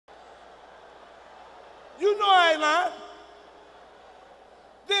You know I ain't lying.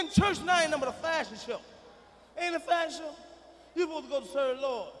 Then church now ain't nothing but a fashion show. Ain't a fashion show? You supposed to go to serve the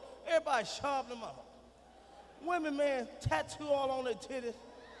Lord. Everybody sharp them up. Women, man, tattoo all on their titties.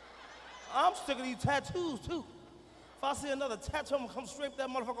 I'm sick of these tattoos, too. If I see another tattoo, I'm gonna come straight that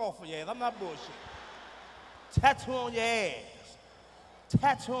motherfucker off for your ass. I'm not bullshit. Tattoo on your ass.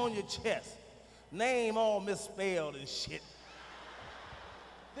 Tattoo on your chest. Name all misspelled and shit.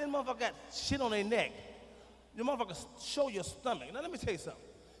 Then motherfucker got shit on their neck. Your motherfucker show your stomach. Now let me tell you something.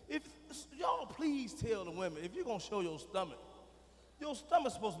 If y'all please tell the women, if you're gonna show your stomach's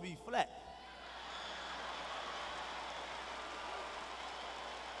supposed to be flat.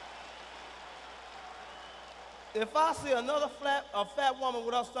 If I see another fat woman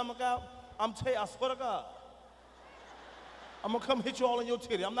with her stomach out, I'm telling you, I swear to God, I'm gonna come hit you all in your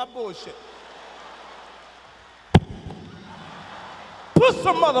titty. I'm not bullshit. Put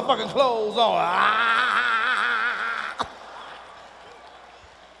some motherfucking clothes on.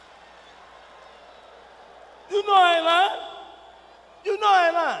 You know I ain't lying. You know I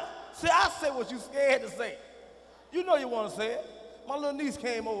ain't lying. See, I say what you scared to say. You know you want to say it. My little niece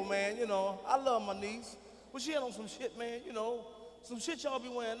came over, man. You know, I love my niece. But she had on some shit, man, you know, some shit y'all be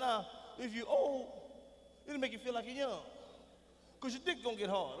wearing now. If you old, it'll make you feel like you're young. Because your dick gonna get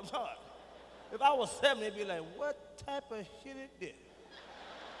hard, I'm sorry. If I was 70, it'd be like, what type of shit is this?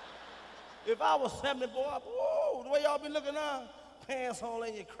 If I was 70, boy, whoa, the way y'all be looking now, pants on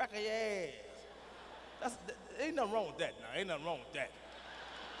and you crack of your ass. Ain't nothing wrong with that now, ain't nothing wrong with that.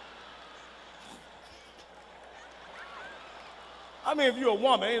 I mean, if you're a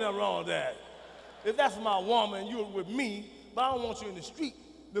woman, ain't nothing wrong with that. If that's my woman, you're with me, but I don't want you in the street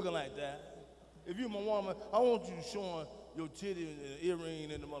looking like that. If you're my woman, I want you showing your titty and the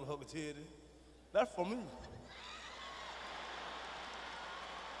earring and the motherfucker titty. That's for me.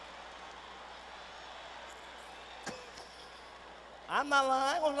 I'm not lying,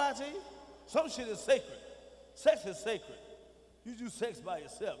 I ain't gonna lie to you. Some shit is sacred. Sex is sacred. You do sex by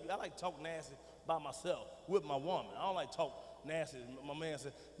yourself. I like to talk nasty by myself with my woman. I don't like to talk nasty. My man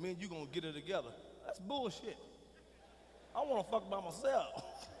said, man, you gonna get it together. That's bullshit. I wanna fuck by myself.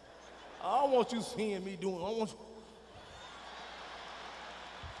 I don't want you seeing me doing, I don't want you.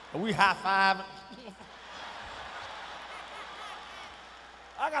 And we high-fiving.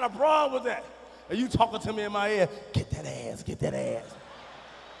 I got a problem with that. And you talking to me in my ear, get that ass, get that ass.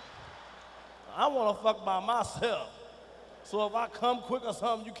 I wanna fuck by myself. So if I come quick or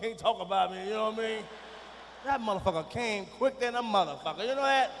something, you can't talk about me, you know what I mean? That motherfucker came quick than a motherfucker, you know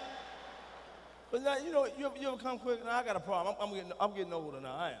that? But now, you know, you ever come quick? Now I got a problem. I'm getting older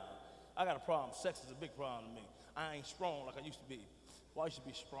now. I got a problem. Sex is a big problem to me. I ain't strong like I used to be. Well, I used to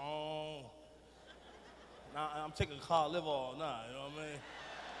be strong. Now I'm taking car live all now. You know what I mean?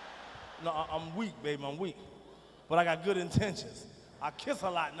 No, I'm weak, baby. I'm weak. But I got good intentions. I kiss a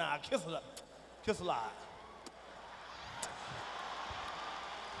lot now. I kiss a lot. Kiss a lot.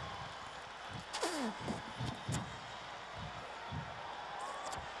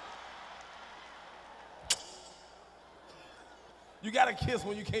 You gotta kiss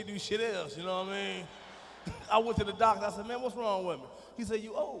when you can't do shit else, you know what I mean? I went to the doctor, I said, man, what's wrong with me? He said,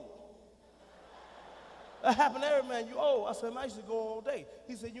 you old. That happened to every man, you old. I said, man, I used to go all day.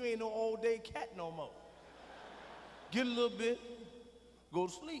 He said, you ain't no all day cat no more. Get a little bit, go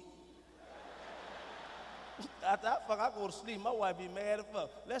to sleep. After I go to sleep, my wife be mad as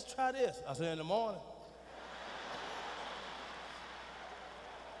fuck. Let's try this. I said, in the morning.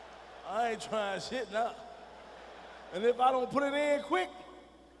 I ain't trying shit now. And if I don't put it in quick,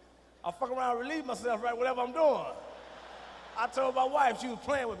 I fuck around and relieve myself right whatever I'm doing. I told my wife, she was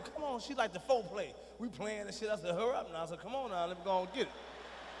playing with me. Come on, she like the foreplay. We playing and shit. I said, hurry up now. I said, come on now, let me go and get it.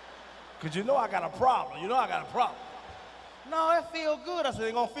 Because you know I got a problem. You know I got a problem. No, it feel good. I said,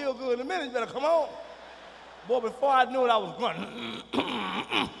 it gonna feel good in a minute. You better come on. Boy, before I knew it, I was grunting.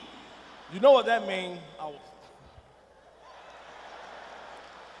 You know what that means?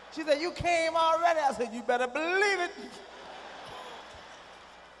 She said, you came already? I said, you better believe it.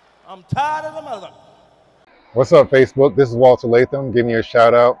 I'm tired of the mother. What's up, Facebook? This is Walter Latham giving you a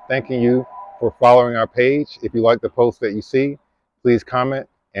shout out, thanking you for following our page. If you like the post that you see, please comment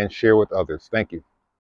and share with others. Thank you.